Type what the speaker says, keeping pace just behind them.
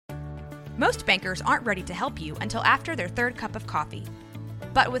Most bankers aren't ready to help you until after their third cup of coffee.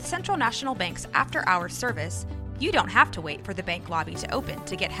 But with Central National Bank's after-hours service, you don't have to wait for the bank lobby to open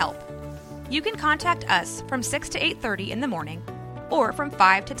to get help. You can contact us from 6 to 8:30 in the morning or from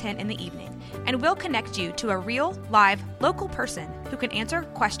 5 to 10 in the evening, and we'll connect you to a real, live, local person who can answer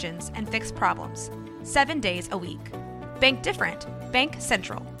questions and fix problems 7 days a week. Bank different. Bank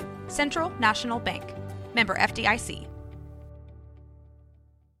Central. Central National Bank. Member FDIC.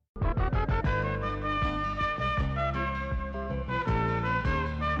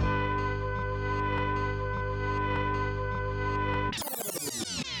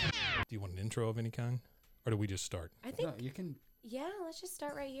 Do you want an intro of any kind? Or do we just start? I think, No, you can. yeah, let's just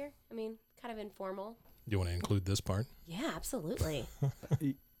start right here. I mean, kind of informal. Do you want to include this part? Yeah, absolutely.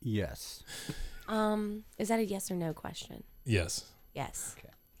 Yes. Is that a yes or no question? Yes. Yes.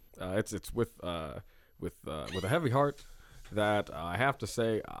 It's with a heavy heart that I have to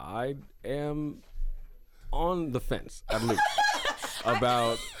say I am on the fence at least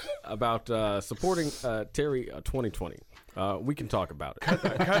about supporting Terry 2020. We can talk about it. Cut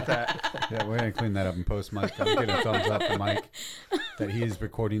that. Yeah, we're gonna clean that up in post, Mike. I'm getting a thumbs up from Mike that he is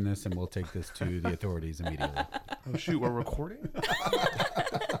recording this, and we'll take this to the authorities immediately. Oh shoot, we're recording?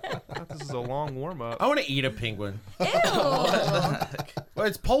 I thought this is a long warm up. I want to eat a penguin. Ew. Well,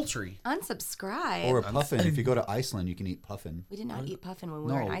 it's poultry. Unsubscribe. Or a puffin. If you go to Iceland, you can eat puffin. We did not eat puffin when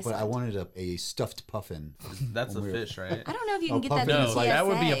we were in No, Iceland. but I wanted a stuffed puffin. That's a When we were- fish, right? I don't know if you can Oh, get that puffin in is No, like- that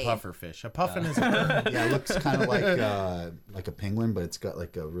would be a TSA. puffer fish. A puffin is a Yeah, it looks kind of like a penguin, but it's got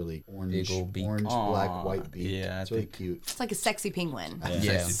like a really orange, Big old beak. black, white beak. Yeah, I it's really think- cute. It's like a sexy penguin.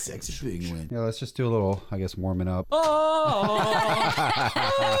 Yeah. Sexy penguin. Yeah, let's just do a little, I guess, warming up.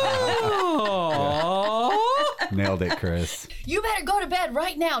 Nailed it, Chris. You better go to bed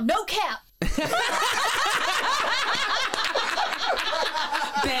right now. No cap.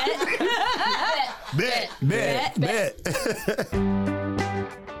 Bet.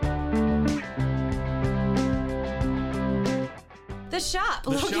 The shop.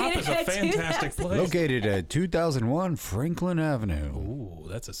 The shop is a at fantastic 2000. place. Located at 2001 Franklin Avenue. Ooh,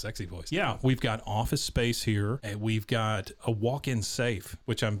 that's a sexy voice. Yeah, we've got office space here, and we've got a walk-in safe,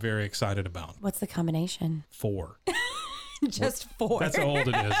 which I'm very excited about. What's the combination? 4. Just 4. That's how old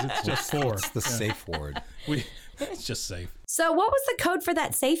it is. It's just 4. It's the safe word. It's just safe. So what was the code for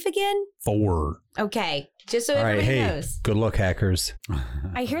that safe again? 4. Okay, just so All right, everybody hey, knows. good luck, hackers.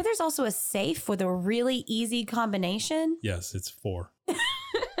 I hear there's also a safe with a really easy combination. Yes, it's 4.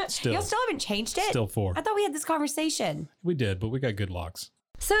 Still, Y'all still haven't changed it? still 4. I thought we had this conversation. We did, but we got good locks.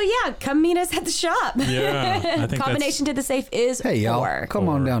 So yeah, come meet us at the shop. Yeah, I think combination to the safe is Hey, y'all, 4. come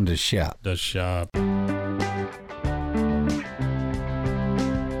on down to the shop. The shop.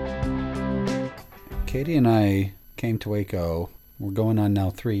 Katie and I came to Waco. We're going on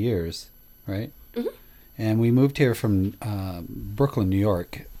now 3 years, right? Mm-hmm. And we moved here from Brooklyn, New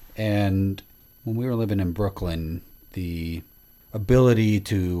York. And when we were living in Brooklyn, the ability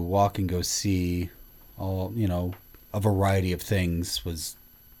to walk and go see all, a variety of things was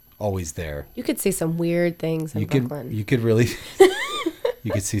always there. You could see some weird things in Brooklyn. You could really,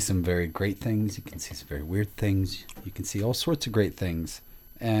 you could see some very great things. You can see some very weird things. You can see all sorts of great things.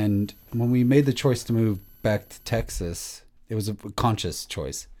 And when we made the choice to move back to Texas, it was a conscious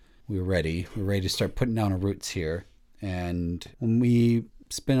choice. We were ready. We were ready to start putting down our roots here. And when we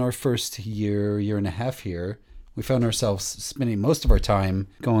spent our first year and a half here, we found ourselves spending most of our time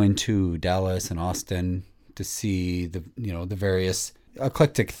going to Dallas and Austin to see the various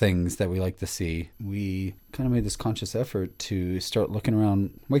eclectic things that we like to see. We kind of made this conscious effort to start looking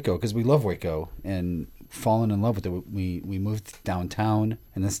around Waco because we love Waco and fallen in love with it. We moved downtown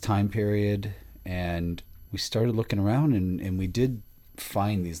in this time period and we started looking around and we did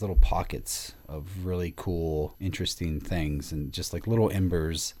find these little pockets of really cool, interesting things and just like little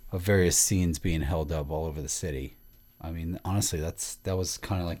embers of various scenes being held up all over the city. I mean, honestly, that was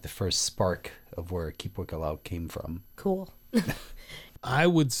kind of like the first spark of where Keep Waco Loud came from. Cool. I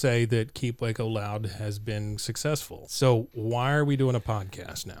would say that Keep Waco Loud has been successful. So why are we doing a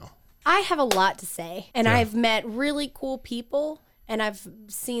podcast now? I have a lot to say, and Yeah. I've met really cool people, and I've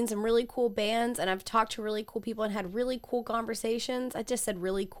seen some really cool bands, and I've talked to really cool people and had really cool conversations. I just said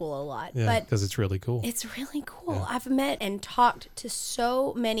really cool a lot, Yeah, but because it's really cool. it's really cool. I've met and talked to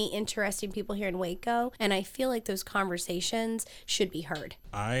so many interesting people here in Waco, and I feel like those conversations should be heard.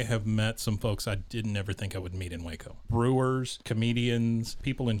 I have met some folks I didn't ever think I would meet in Waco. Brewers, comedians,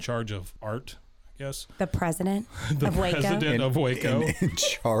 people in charge of art, I guess. The president The of Waco. president of Waco. In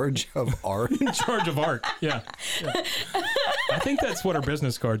charge of art. In charge of art, yeah. I think that's what her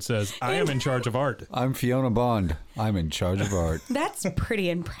business card says. I am in charge of art. I'm Fiona Bond. I'm in charge of art. That's pretty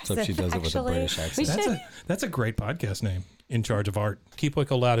impressive. Except she does it with a actually. British accent. That's a great podcast name. In charge of art. Keep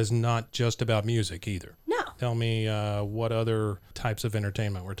Waco Loud is not just about music either. No. Tell me what other types of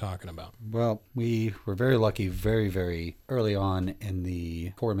entertainment we're talking about. Well, we were very lucky very, very early on in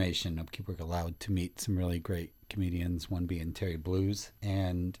the formation of Keep Waco Loud to meet some really great comedians, one being Terry Blues.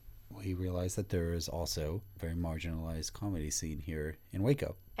 And we realized that there is also a very marginalized comedy scene here in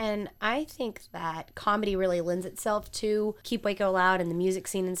Waco. And I think that comedy really lends itself to Keep Waco Loud and the music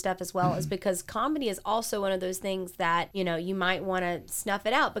scene and stuff as well, is because comedy is also one of those things that, you know, you might want to snuff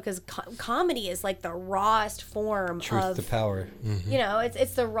it out because comedy is like the rawest form Truth of to power. you know,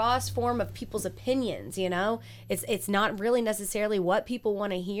 it's the rawest form of people's opinions, you know. It's not really necessarily what people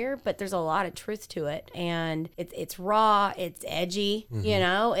want to hear, but there's a lot of truth to it, and it's raw, it's edgy, you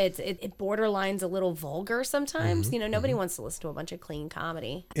know, it borderlines a little vulgar sometimes. You know, nobody wants to listen to a bunch of clean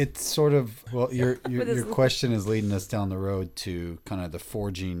comedy. It's sort of, well, your his- question is leading us down the road to kind of the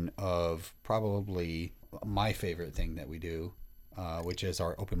forging of probably my favorite thing that we do, which is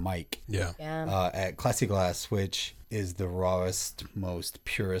our open mic. Yeah. At Classy Glass, which is the rawest, most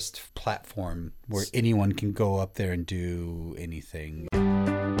purest platform where anyone can go up there and do anything.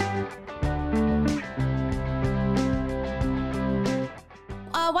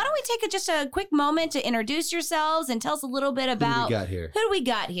 Why don't we take just a quick moment to introduce yourselves and tell us a little bit about got here? who do we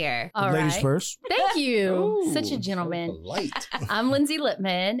got here? All Ladies right. first. Thank you. Ooh, Such a so gentleman. polite. I'm Lindsay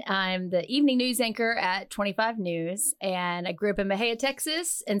Lipman. I'm the evening news anchor at 25 News, and I grew up in Mejia,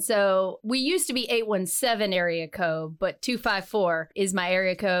 Texas. And so we used to be 817 area code, but 254 is my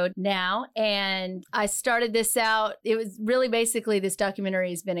area code now. And I started this out. It was really basically this documentary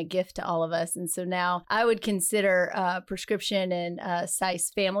has been a gift to all of us. And so now I would consider Prescription and Sice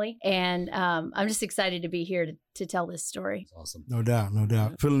family. And I'm just excited to be here to tell this story. Awesome. No doubt, no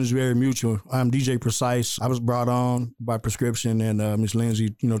doubt. Feeling is very mutual. I'm DJ Precise. I was brought on by Prescription and Miss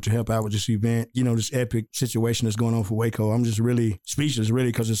Lindsay, you know, to help out with this event. You know, this epic situation that's going on for Waco. I'm just really speechless, really,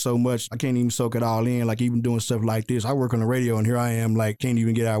 because there's so much. I can't even soak it all in. Like even doing stuff like this. I work on the radio, and here I am, like can't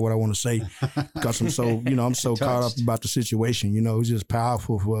even get out what I want to say because I'm so, you know, I'm so caught up about the situation. You know, it's just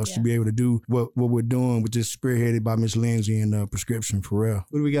powerful for us to be able to do what we're doing with this spearheaded by Miss Lindsay and Prescription for real.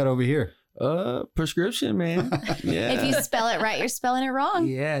 What do we got over here? Prescription, man. Yeah. If you spell it right, you're spelling it wrong.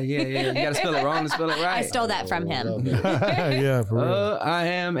 Yeah. You gotta spell it wrong to spell it right. I stole that from him. Yeah, for real. I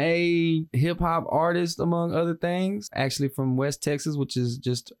am a hip hop artist, among other things. Actually from West Texas, which is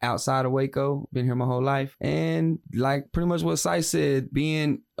just outside of Waco. Been here my whole life. And like pretty much what Sice said,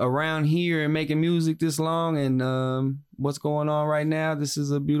 being around here and making music this long and what's going on right now, this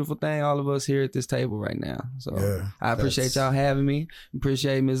is a beautiful thing. All of us here at this table right now. So I appreciate y'all having me.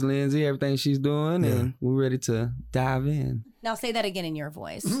 Appreciate Miss Lindsay, everything she's doing, and we're ready to dive in. Now say that again in your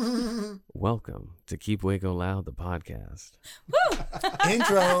voice. Welcome to Keep Waco Loud, the podcast.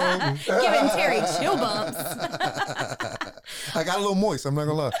 Intro. Giving Terry chill bumps. I got a little moist, I'm not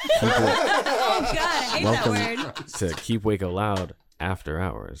gonna lie. Oh God, I hate Welcome that word. to Keep Waco Loud After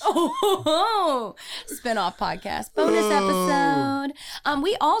Hours. Oh, spin-off podcast bonus episode.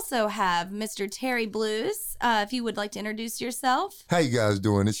 We also have Mr. Terry Blues. If you would like to introduce yourself. How you guys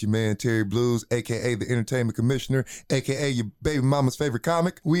doing? It's your man Terry Blues, aka the Entertainment Commissioner, aka your baby mama's favorite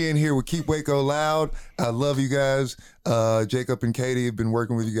comic. We in here with Keep Waco Loud. I love you guys. Jacob and Katie have been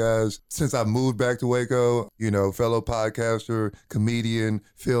working with you guys since I moved back to Waco. You know, fellow podcaster, comedian,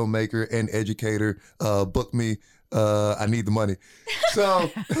 filmmaker, and educator. Book me. I need the money.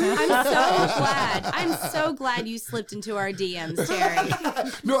 So I'm so glad you slipped into our DMs, Terry.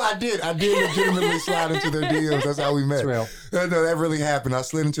 No, I did legitimately slide into their DMs. That's how we met. It's real. No, that really happened. I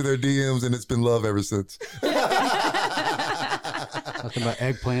slid into their DMs and it's been love ever since. Nothing but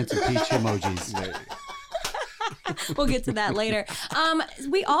eggplants and peach emojis. We'll get to that later.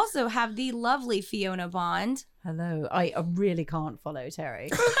 We also have the lovely Fiona Bond. Hello. I really can't follow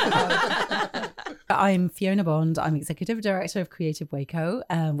Terry. I'm Fiona Bond. I'm Executive Director of Creative Waco,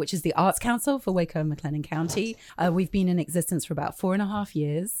 which is the Arts Council for Waco and McLennan County. We've been in existence for about 4.5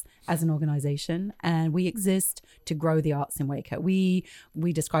 years as an organization, and we exist to grow the arts in Waco. We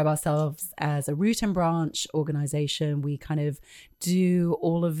describe ourselves as a root and branch organization. We kind of do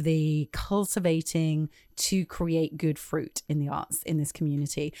all of the cultivating to create good fruit in the arts in this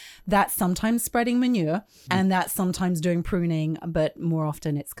community. That's sometimes spreading manure and that's sometimes doing pruning, but more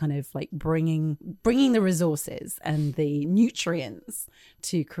often it's kind of like bringing the resources and the nutrients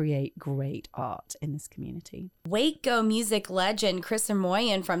to create great art in this community. Waco music legend Chris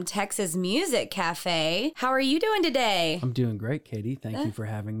Moyen from Texas Music Cafe. How are you doing today? I'm doing great, Katie. Thank you for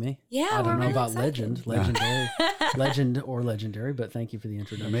having me. Yeah, I we're don't know really about excited. legendary, but thank you for the There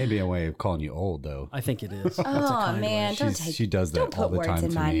introduction. may be a way of calling you old, though. I think it is. That's a Oh kind man, way. She does that don't all put the words time in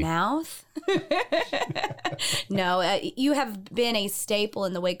to my me. mouth. No, you have been a staple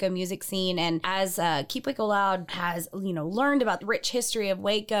in the Waco music scene, and as Keep Waco Loud has learned about the rich history of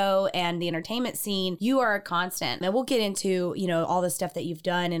Waco and the entertainment scene, you are a constant. And we'll get into all the stuff that you've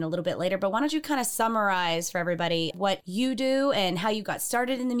done in a little bit later, but why don't you kind of summarize for everybody what you do and how you got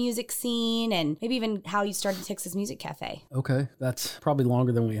started in the music scene, and maybe even how you started Texas Music Cafe. Okay, that's probably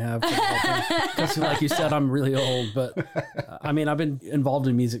longer than we have. Because like you said, I'm really old, but I mean, I've been involved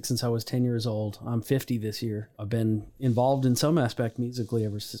in music since I was 10 years old. I'm 50 this year. I've been involved in some aspect musically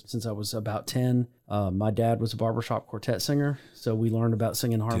ever since I was about 10. My dad was a barbershop quartet singer, so we learned about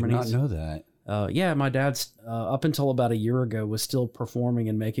singing harmonies. Did not know that. Yeah, my dad's up until about a year ago was still performing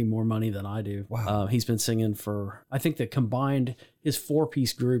and making more money than I do. Wow. He's been singing for, I think that combined, his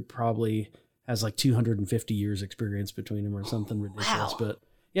 4-piece group probably has like 250 years experience between them or something ridiculous. Wow. But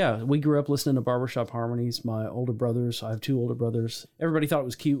yeah, we grew up listening to barbershop harmonies. My older brothers, I have 2 older brothers. Everybody thought it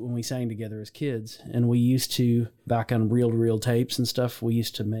was cute when we sang together as kids. And we used to, back on reel-to-reel tapes and stuff, we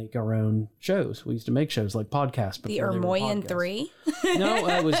used to make our own shows. We used to make shows like podcasts. The before they were Ermoyan podcasts. 3. No,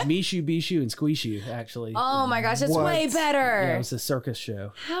 it was Mishu, Bishu, and Squishu, actually. Oh my gosh, that's What? way better. Yeah, it was a circus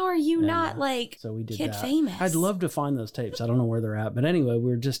show. How are you And, not like So we did kid that. famous? I'd love to find those tapes. I don't know where they're at. But anyway, we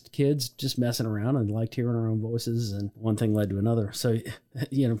were just kids just messing around and liked hearing our own voices, and one thing led to another. So,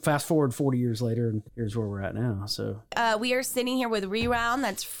 fast forward 40 years later, and here's where we're at now. So We are sitting here with Rewound.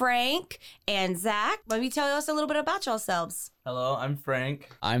 That's Frank and Zach. Maybe tell us a little bit about yourselves. Hello, I'm Frank.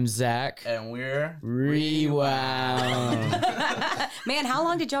 I'm Zach. And we're Rewound. Man, how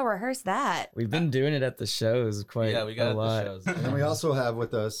long did y'all rehearse that? We've been doing it at the shows quite Yeah, we got a it at the lot. shows. And we also have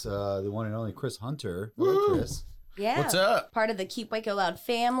with us the one and only Chris Hunter. Hello, Chris. Yeah. What's up? Part of the Keep Waco Loud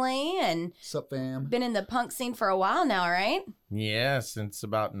family and Sup, fam? been in the punk scene for a while now, right? Yeah, since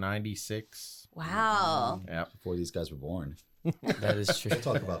about 96. Wow. Yeah. Before these guys were born. That is true. We'll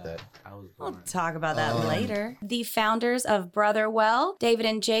talk about that. We'll talk about that later. The founders of Brotherwell, David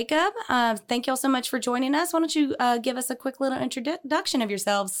and Jacob. Thank y'all so much for joining us. Why don't you give us a quick little introduction of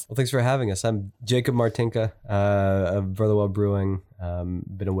yourselves? Well, thanks for having us. I'm Jacob Martinka of Brotherwell Brewing. Been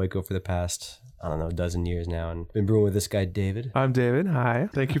in Waco for the past, a dozen years now, and been brewing with this guy, David. I'm David. Hi.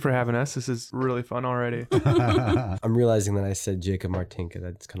 Thank you for having us. This is really fun already. I'm realizing that I said Jacob Martinka.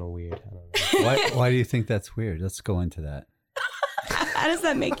 That's kind of weird. I don't know. Why do you think that's weird? Let's go into that. How does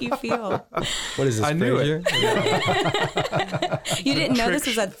that make you feel? What is this, I knew Frasier? You didn't know this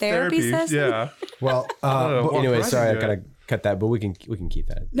was a therapy session? Yeah. Well, Anyway, sorry, I kind of cut that, but we can keep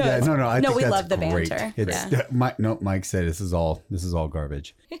that. No, I think we that's love the great. banter. It's, Mike said this is all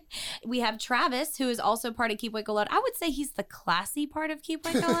garbage. We have Travis, who is also part of Keep Waco Loud. I would say he's the classy part of Keep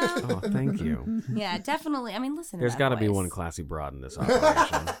Waco Loud. Oh, thank you. Yeah, definitely. I mean, listen to There's that got to be voice. one classy broad in this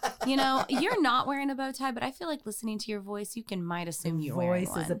operation. You're not wearing a bow tie, but I feel like listening to your voice, you might assume you're wearing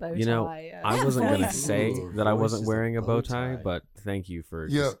Voice is one. a bow tie. You know, I wasn't going to Voice. say that I Voice wasn't is wearing a bow tie. tie, but thank you for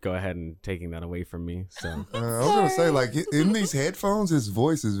Yeah. just go ahead and taking that away from me. So I was gonna say, like, in these headphones, his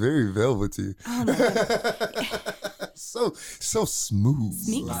voice is very velvety. Oh, my God. so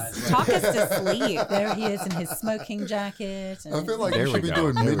smooth. Talk us to sleep. There he is in his smoking jacket. And I feel like There you we should be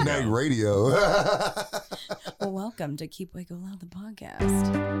go. doing There we midnight go. radio. Well, welcome to Keep Waco Loud, the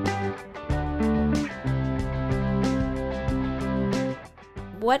podcast.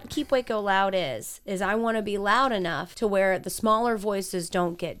 What Keep Waco Loud is I want to be loud enough to where the smaller voices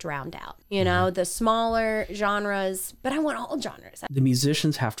don't get drowned out. You know, the smaller genres, but I want all genres. the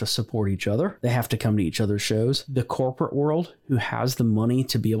musicians have to support each other. They have to come to each other's shows. The corporate world, who has the money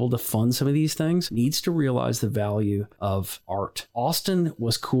to be able to fund some of these things, needs to realize the value of art. Austin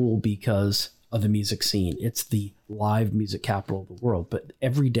was cool because of the music scene. It's the live music capital of the world. But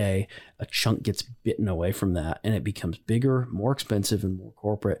every day, a chunk gets bitten away from that, and it becomes bigger, more expensive, and more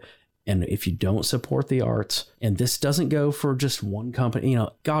corporate. And if you don't support the arts, and this doesn't go for just one company,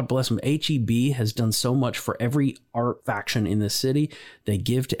 God bless them. HEB has done so much for every art faction in this city. They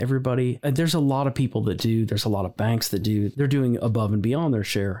give to everybody. And there's a lot of people that do. There's a lot of banks that do. They're doing above and beyond their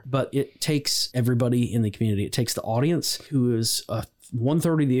share. But it takes everybody in the community. It takes the audience, who is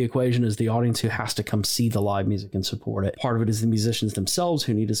 1/3 of the equation is the audience who has to come see the live music and support it. Part of it is the musicians themselves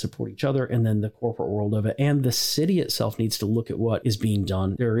who need to support each other, and then the corporate world of it. And the city itself needs to look at what is being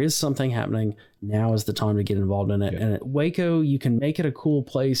done. There is something happening now is the time to get involved in it. And at Waco, you can make it a cool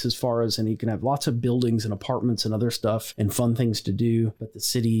place as far as, and you can have lots of buildings and apartments and other stuff and fun things to do, but the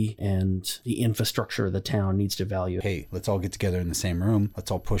city and the infrastructure of the town needs to value it. Hey, let's all get together in the same room.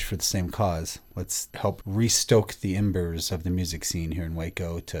 Let's all push for the same cause. Let's help restoke the embers of the music scene here in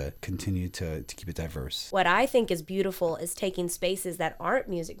Waco to continue to keep it diverse. What I think is beautiful is taking spaces that aren't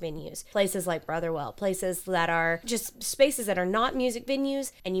music venues, places like Brotherwell, places that are just spaces that are not music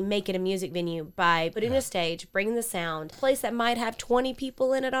venues, and you make it a music venue by putting a stage, bringing the sound. A place that might have 20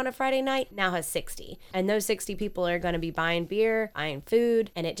 people in it on a Friday night now has 60. And those 60 people are going to be buying beer, buying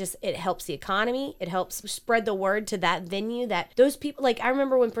food, and it helps the economy. It helps spread the word to that venue that those people, like I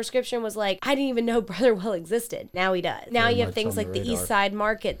remember when Prescription was like, I didn't even know Brotherwell existed. Now he does. Now you have things like the East Side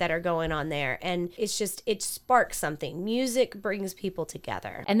Market that are going on there, and it's just, it sparks something. Music brings people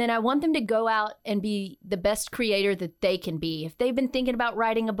together. And then I want them to go out and be the best creator that they can be. If they've been thinking about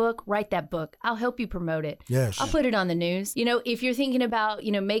writing a book, write that book. I'll help you promote it. Yes. I'll put it on the news. You know, if you're thinking about,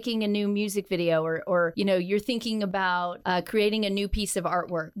 you know, making a new music video or you know, you're thinking about creating a new piece of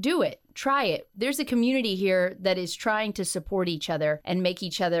artwork, do it. Try it. There's a community here that is trying to support each other and make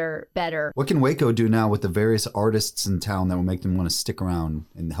each other better. What can Waco do now with the various artists in town that will make them want to stick around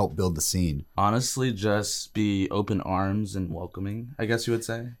and help build the scene? Honestly, just be open arms and welcoming, I guess you would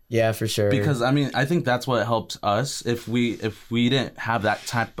say. Yeah, for sure. Because I mean, I think that's what helped us. If we didn't have that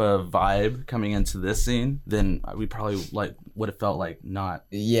type of vibe coming into this scene, then we probably would have felt like not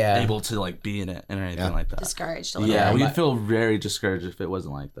able to be in it and anything like that. Discouraged a little bit. We'd feel very discouraged if it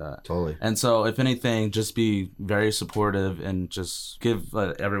wasn't like that. Totally. And so, if anything, just be very supportive and just give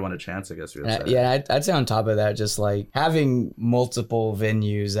everyone a chance, I guess you would say. Yeah, I'd say on top of that, just like having multiple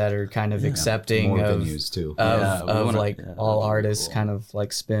venues that are kind of accepting More of venues too. All artists kind of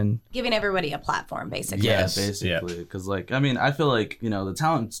like spin. Giving everybody a platform, basically. Yes, basically. Because I mean, I feel like, you know, the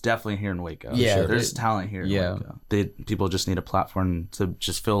talent's definitely here in Waco. Yeah. Sure. There's talent here in Waco. People just need a platform to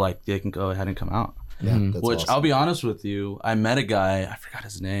just feel like they can go ahead and come out. Yeah, Which awesome. I'll be honest with you, I met a guy, I forgot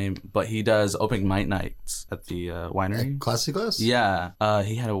his name, but he does open mic nights at the winery. Classy Glass? Yeah,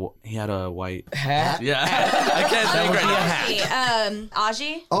 he had a white hat. Yeah, I can't think right now.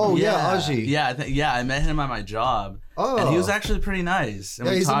 Aji? Oh yeah, Aji. Yeah, I met him at my job. Oh, and he was actually pretty nice. And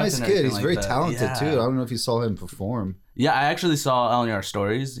yeah, we he's a talked nice and kid. everything He's like very that. talented Yeah. too. I don't know if you saw him perform. Yeah, I actually saw LNR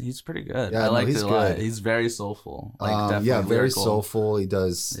stories. He's pretty good. Yeah, I liked he's it a lot. good. He's very soulful. Definitely Yeah, very lyrical. soulful. He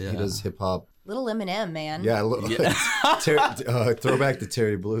does hip hop. Little Eminem, man. Yeah, throwback to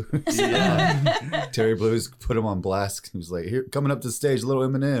Terry Blue. Terry Blues put him on blast. He was like, "Here, coming up to the stage, little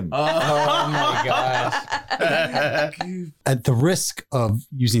Eminem." Oh my gosh! At the risk of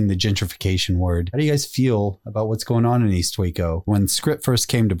using the gentrification word, how do you guys feel about what's going on in East Waco? When Script first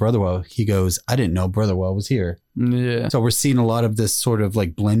came to Brotherwell, he goes, "I didn't know Brotherwell was here." Yeah. So we're seeing a lot of this sort of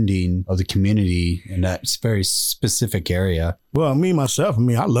blending of the community in that very specific area. Well, me myself,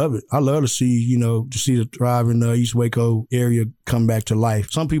 I love it. I love to see, to see the thriving East Waco area come back to life.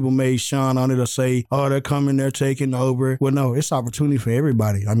 Some people may shine on it or say, oh, they're coming, they're taking over. Well, no, it's opportunity for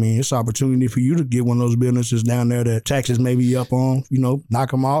everybody. It's opportunity for you to get one of those businesses down there that taxes may be up on,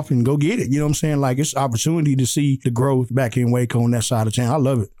 knock them off and go get it. You know what I'm saying? It's opportunity to see the growth back in Waco on that side of town. I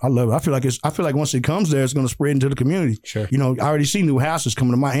love it. I feel like once it comes there, it's going to spread into the community. Sure. I already see new houses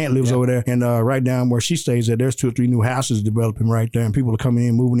coming. My aunt lives over there, and right down where she stays at, there's 2 or 3 new houses developing right there, and people are coming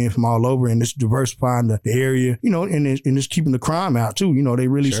in, moving in from all over, and it's diversifying the area, and it's keeping the crime out too. They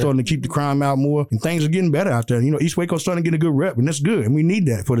really starting to keep the crime out more, and things are getting better out there. East Waco's starting to get a good rep, and that's good, and we need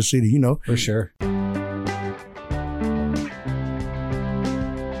that for the city. For sure.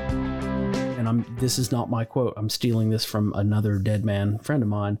 This is not my quote. I'm stealing this from another dead man friend of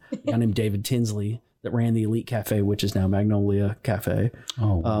mine, a guy named David Tinsley, that ran the Elite Cafe, which is now Magnolia Cafe.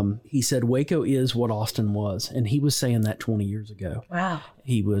 Oh. He said Waco is what Austin was, and he was saying that 20 years ago. Wow.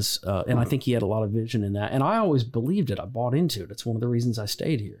 He was, and I think he had a lot of vision in that. And I always believed it. I bought into it. It's one of the reasons I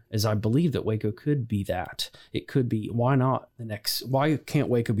stayed here, is I believe that Waco could be that. It could be. Why not why can't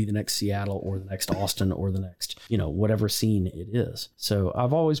Waco be the next Seattle or the next Austin or the next, whatever scene it is? So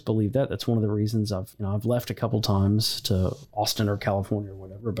I've always believed that. That's one of the reasons I've left a couple times to Austin or California or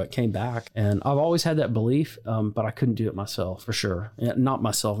whatever, but came back. And I've always had that belief, but I couldn't do it myself, for sure. Not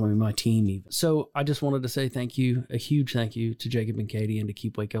myself, my team even. So I just wanted to say thank you, a huge thank you to Jacob and Katie and to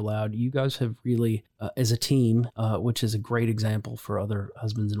Keep Waco Loud. You guys have really, as a team, which is a great example for other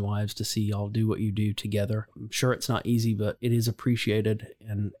husbands and wives to see y'all do what you do together. I'm sure it's not easy, but it is appreciated.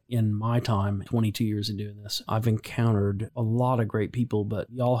 And in my time, 22 years of doing this, I've encountered a lot of great people, but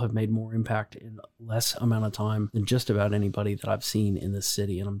y'all have made more impact in less amount of time than just about anybody that I've seen in this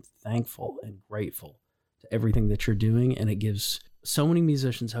city. And I'm thankful and grateful to everything that you're doing. And it gives so many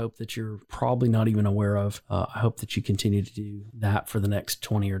musicians hope that you're probably not even aware of. I hope that you continue to do that for the next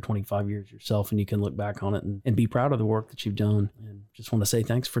 20 or 25 years yourself, and you can look back on it and be proud of the work that you've done. And just want to say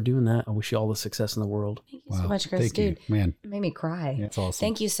thanks for doing that. I wish you all the success in the world. Thank you so much, Chris. Thank Dude, you, man. it made me cry. That's awesome.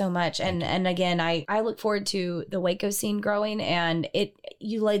 Thank you so much. And again, I look forward to the Waco scene growing, and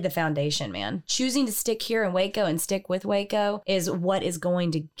you laid the foundation, man. Choosing to stick here in Waco and stick with Waco is what is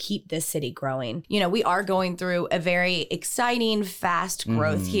going to keep this city growing. You know, we are going through a very exciting, fast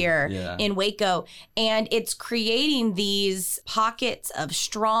growth here in Waco, and it's creating these pockets of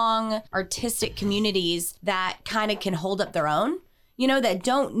strong artistic communities that kind of can hold up their own. You know, that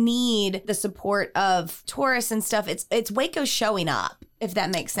don't need the support of tourists and stuff. It's Waco showing up, if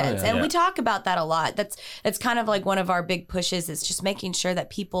that makes sense. We talk about that a lot. That's kind of like one of our big pushes, is just making sure that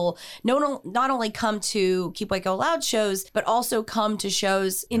people not only come to Keep Waco Loud shows, but also come to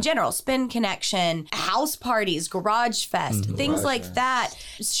shows in general, Spin Connection, house parties, Garage Fest, things like that,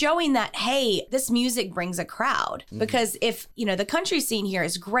 showing that, hey, this music brings a crowd. Because if, you know, the country scene here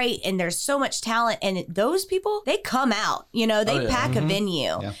is great and there's so much talent, and those people, they come out, you know, they pack a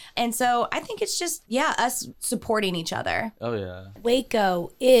venue. And so I think it's just, us supporting each other. Oh, yeah.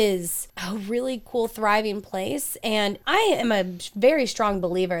 Waco is a really cool, thriving place. And I am a very strong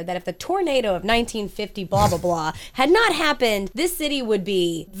believer that if the tornado of 1950, blah, blah, blah, had not happened, this city would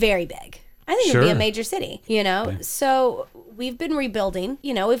be very big. I think it would be a major city, you know? Okay. So we've been rebuilding.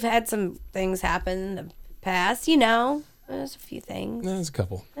 You know, we've had some things happen in the past, you know. There's a few things. There's a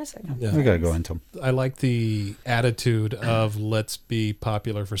couple. Yeah. We got to go into them. I like the attitude of let's be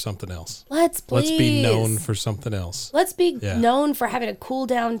popular for something else. Let's be known for something else. Let's be known for having a cool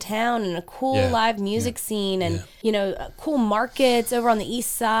downtown and a cool live music scene and, you know, cool markets over on the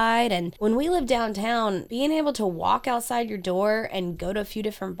east side. And when we live downtown, being able to walk outside your door and go to a few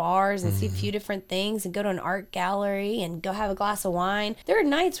different bars and see a few different things and go to an art gallery and go have a glass of wine. There are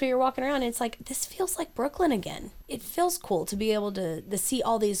nights where you're walking around and it's like, this feels like Brooklyn again. It feels cool to be able to see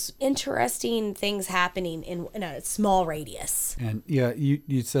all these interesting things happening in a small radius. And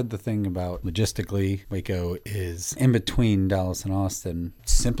you said the thing about logistically, Waco is in between Dallas and Austin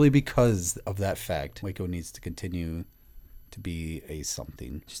simply because of that fact. Waco needs to continue to be a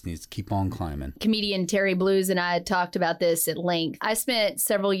something. Just needs to keep on climbing. Comedian Terry Blues and I had talked about this at length. I spent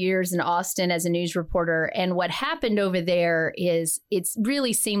several years in Austin as a news reporter, and what happened over there is it's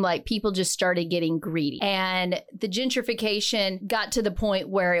really seemed like people just started getting greedy. And the gentrification got to the point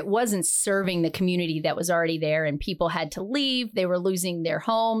where it wasn't serving the community that was already there, and people had to leave. They were losing their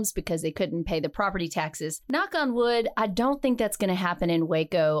homes because they couldn't pay the property taxes. Knock on wood, I don't think that's going to happen in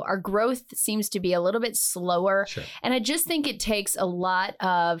Waco. Our growth seems to be a little bit slower. Sure. And I just think it takes a lot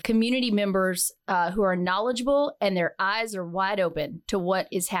of community members who are knowledgeable and their eyes are wide open to what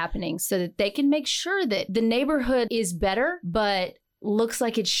is happening so that they can make sure that the neighborhood is better, but looks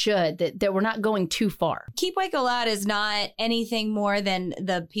like it should, that we're not going too far. Keep Waco Loud is not anything more than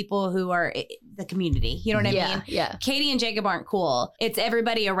the people who are the community. You know what I mean? Yeah. Katie and Jacob aren't cool. It's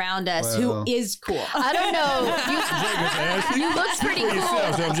everybody around us who is cool. I don't know. You looked pretty cool.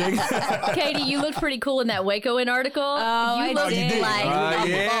 Katie, you looked pretty cool in that Waco-in article. Oh, you looked like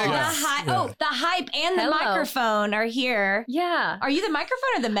the hype and the microphone are here. Yeah. Are you the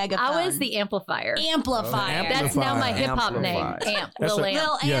microphone or the megaphone? I was the amplifier. Amplifier. That's now my hip hop name. Amp. Lil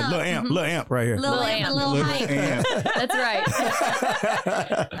Amp. Yeah, Lil Amp right here. Lil Amp. Lil Hype. That's right.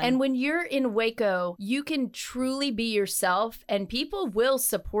 And when you're in Waco, you can truly be yourself and people will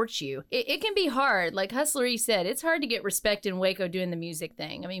support you. It can be hard. Like Hustler E said, it's hard to get respect in Waco doing the music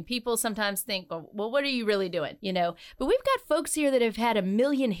thing. I mean, people sometimes think, well, what are you really doing? You know, but we've got folks here that have had 1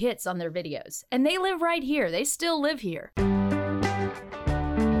 million hits on their videos and they live right here. They still live here.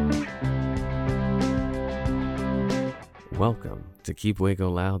 Welcome to Keep Waco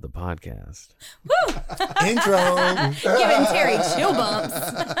Loud, the podcast. Woo! Intro. Giving Terry chill bumps.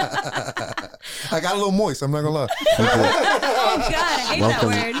 I got a little moist, I'm not gonna lie. Oh, God, I hate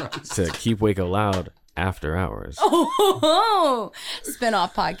Welcome that word. to Keep Waco Loud After Hours. Oh,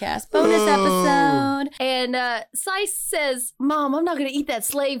 spin-off podcast, bonus episode. And Sice says, Mom, I'm not going to eat that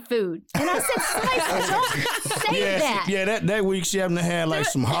slave food. And I said, Sice, don't say that. Yeah, that week she happened to have like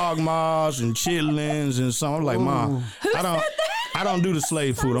some hog maws and chitlins and something. I'm like, Mom, I don't do the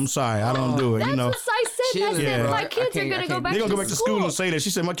slave food. I'm sorry, I don't do it. That's you know, what Sice said I said, my kids are going to go back to school. They're going to go back to school and say that. She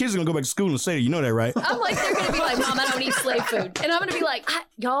said, my kids are going to go back to school and say that. You know that, right? I'm like, they're going to be like, Mom, I don't eat slave food. And I'm going to be like,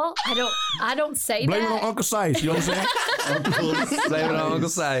 y'all, I don't say Blame that. it on Uncle Sice. You know what I'm saying? Blame it on Uncle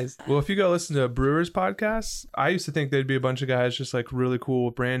Size. Well, if you go listen to Brewers podcasts, I used to think they'd be a bunch of guys just like really cool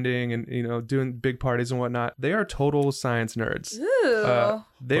with branding and, you know, doing big parties and whatnot. They are total science nerds. Ooh.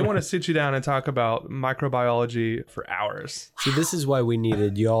 They want to sit you down and talk about microbiology for hours. See, this is why we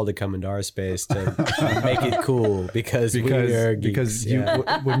needed you all to come into our space to make it cool because we are geeks.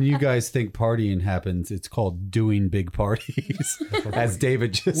 When you guys think partying happens, it's called doing big parties, as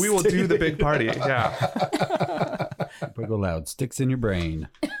David just We will do the big party. Yeah. Wiggle loud, sticks in your brain.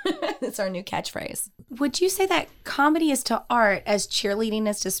 It's our new catchphrase. Would you say that comedy is to art as cheerleading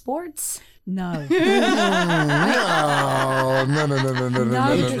is to sports? No. No.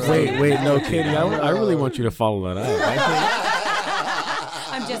 Wait, no, Katie, I really want you to follow that up.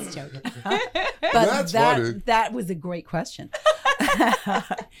 I'm just joking. But That's funny. that was a great question.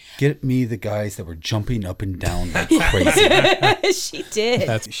 Get me the guys that were jumping up and down like crazy. She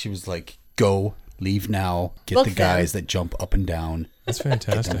did. She was like, go, leave now. Get Book the guys that jump up and down. That's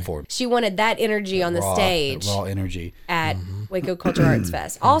fantastic. She wanted that energy on the stage. Raw energy. At Waco Culture Arts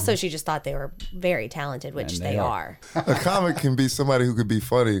Fest. Also, she just thought they were very talented, which And they are. A comic can be somebody who could be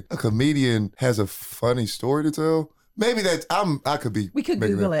funny. A comedian has a funny story to tell. Maybe that's I could be. We could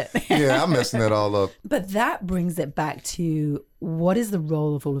making Google that- it. Yeah, I'm messing that all up. But that brings it back to what is the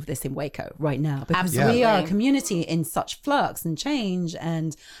role of all of this in Waco right now? Because Absolutely. we are a community in such flux and change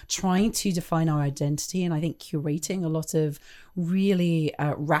and trying to define our identity. And I think curating a lot of really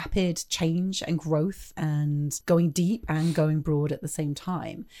rapid change and growth and going deep and going broad at the same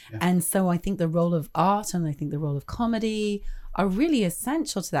time. Yeah. And so I think the role of art and I think the role of comedy are really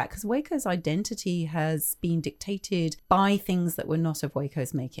essential to that because Waco's identity has been dictated by things that were not of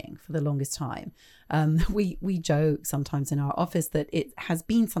Waco's making for the longest time. We joke sometimes in our office that it has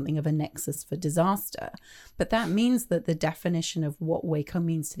been something of a nexus for disaster, but that means that the definition of what Waco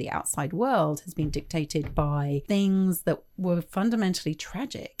means to the outside world has been dictated by things that were fundamentally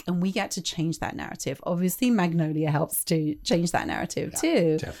tragic, and we get to change that narrative. Obviously, Magnolia helps to change that narrative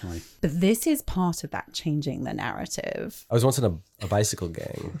too. Definitely. But this is part of that changing the narrative. I was once in a bicycle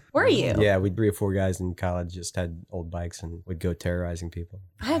gang. Were you? Yeah, we 3 or 4 guys in college just had old bikes and would go terrorizing people.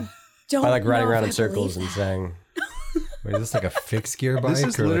 I don't By like riding know around if in I circles believe and saying, Wait, is this like a fixed gear bike This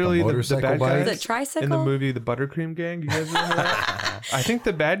is or literally like a the motorcycle bad bike? guys The tricycle? in the movie The Buttercream Gang. You guys remember that? I think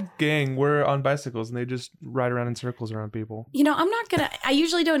the bad gang were on bicycles and they just ride around in circles around people. You know, I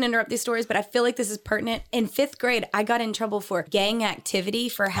usually don't interrupt these stories, but I feel like this is pertinent. In 5th grade, I got in trouble for gang activity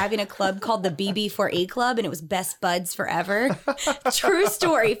for having a club called the BB4E Club, and it was Best Buds Forever. True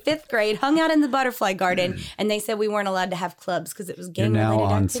story. 5th grade, hung out in the butterfly garden, and they said we weren't allowed to have clubs because it was You're gang-related now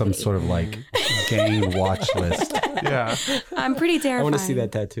on activity. some sort of like gang watch list. Yeah. I'm pretty terrified. I want to see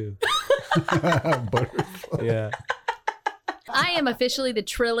that tattoo. Yeah. I am officially the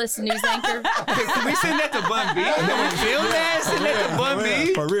Trillis news anchor. Can we send that to Bun B? Film that? Send that to Bun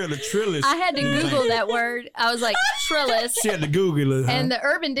B? For real, the Trillis. I had to Google that word. I was like, Trillis. She had to Google it. Huh? And the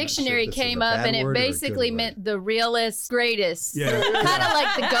Urban Dictionary came up, and it basically meant the realest, greatest. Yeah. Kind of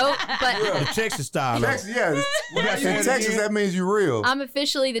like the GOAT, but the Texas style. Texas, yeah. In Texas, that means you're real. I'm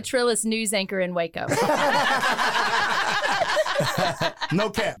officially the Trillis news anchor in Waco. No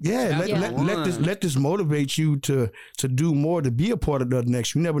cap. Yeah, let this motivate you to do more, to be a part of the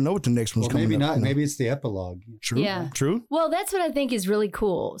next. You never know what the next one's coming maybe up. not. You know? Maybe it's the epilogue. True. Yeah. True. Well, that's what I think is really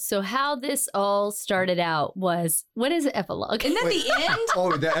cool. So how this all started out was, what is an epilogue? Isn't that the end?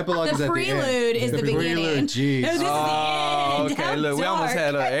 Oh, the epilogue The is at the end. prelude is the beginning. Prelude, jeez. No, this is the end. Okay, How look, we almost dark.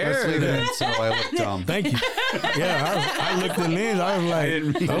 had an Let's leave it error. in so I look dumb. Thank you. Yeah, I looked in lens. I was like,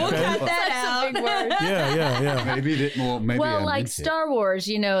 okay. We'll cut that That's out. a big word. Yeah. Maybe Well, I like meant it. Star Wars,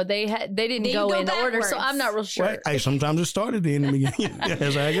 you know, they didn't They go go in order, so backwards. I'm not real sure. Well, hey, sometimes it started in the beginning.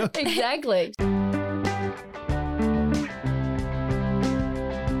 That's how I go. Exactly.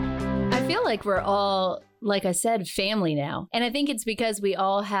 I feel like we're all, like I said, family now. And I think it's because we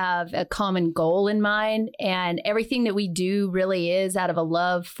all have a common goal in mind, and everything that we do really is out of a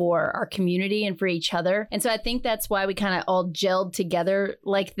love for our community and for each other. And so I think that's why we kind of all gelled together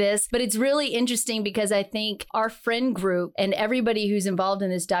like this. But it's really interesting because I think our friend group and everybody who's involved in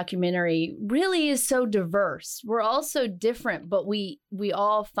this documentary really is so diverse. We're all so different, but we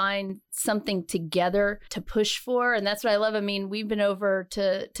all find something together to push for. And that's what I love. I mean, we've been over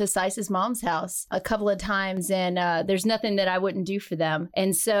to Sice's mom's house a couple of times, and there's nothing that I wouldn't do for them.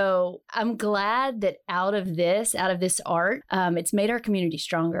 And so I'm glad that out of this art, it's made our community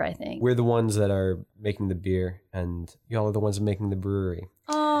stronger, I think. We're the ones that are making the beer, and y'all are the ones making the brewery.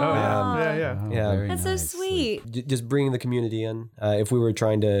 Oh, yeah. Yeah. That's so sweet. Just bringing the community in. If we were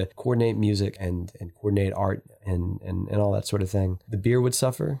trying to coordinate music and coordinate art and all that sort of thing, the beer would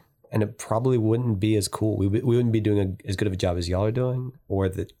suffer. And it probably wouldn't be as cool. We wouldn't be doing as good of a job as y'all are doing, or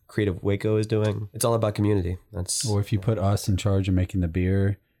the Creative Waco is doing. It's all about community. Or if you put us in charge of making the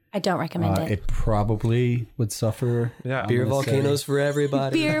beer, I don't recommend it. It probably would suffer. Yeah, beer volcanoes for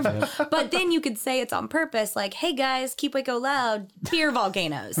everybody. But then you could say it's on purpose, like, "Hey guys, keep Waco loud, beer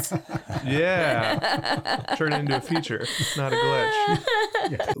volcanoes." Yeah, turn it into a feature, not a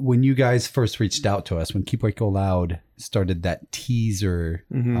glitch. When you guys first reached out to us, when Keep Waco Loud started that teaser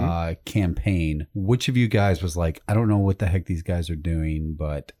campaign, which of you guys was like, I don't know what the heck these guys are doing,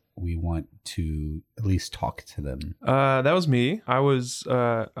 but we want to at least talk to them? That was me.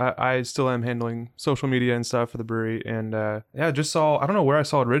 I still am handling social media and stuff for the brewery, and just saw, I don't know where I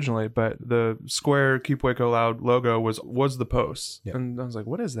saw it originally, but the square Keep Waco Loud logo was the post. Yep. And I was like,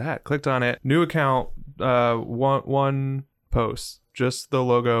 what is that? Clicked on it, new account, one post, just the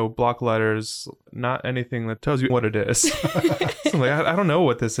logo, block letters, not anything that tells you what it is. So I'm like, I don't know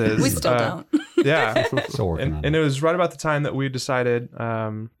what this is. We still don't. Yeah. So and it was right about the time that we decided,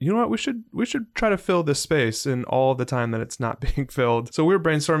 you know what, we should try to fill this space in all the time that it's not being filled. So we were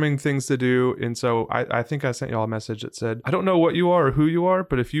brainstorming things to do. And so I think I sent y'all a message that said, I don't know what you are or who you are,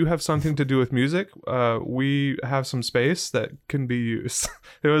 but if you have something to do with music, we have some space that can be used.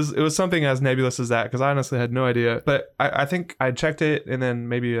 It was something as nebulous as that, because I honestly had no idea. But I think I checked it, and then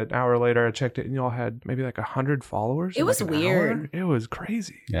maybe an hour later I checked it, and y'all had maybe like 100 followers. It was weird. It was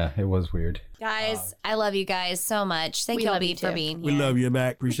crazy. Yeah, it was weird. Guys, I love you guys so much. Thank you, LB, for being here. We love you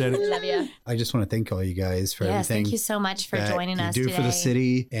back. Appreciate it. We love you. I just want to thank all you guys for Yes, everything. thank you so much for that joining you us do today. for the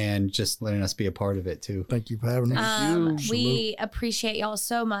city and just letting us be a part of it too. Thank you for having us. We appreciate y'all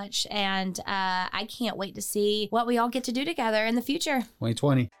so much, and I can't wait to see what we all get to do together in the future.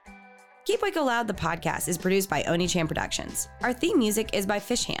 2020. Keep Waco Loud, the podcast, is produced by Oni-chan Productions. Our theme music is by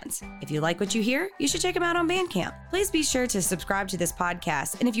Fish Hands. If you like what you hear, you should check them out on Bandcamp. Please be sure to subscribe to this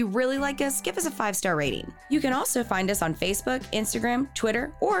podcast, and if you really like us, give us a 5-star rating. You can also find us on Facebook, Instagram,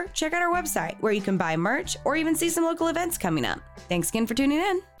 Twitter, or check out our website, where you can buy merch or even see some local events coming up. Thanks again for tuning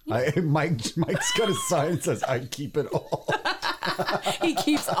in. Mike's got a sign that says, I keep it all. He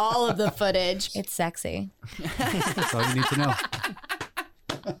keeps all of the footage. It's sexy. That's all you need to know.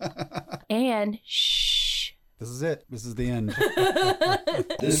 And shh. This is it. This is the end.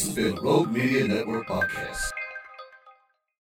 This has been Rogue Media Network Podcast.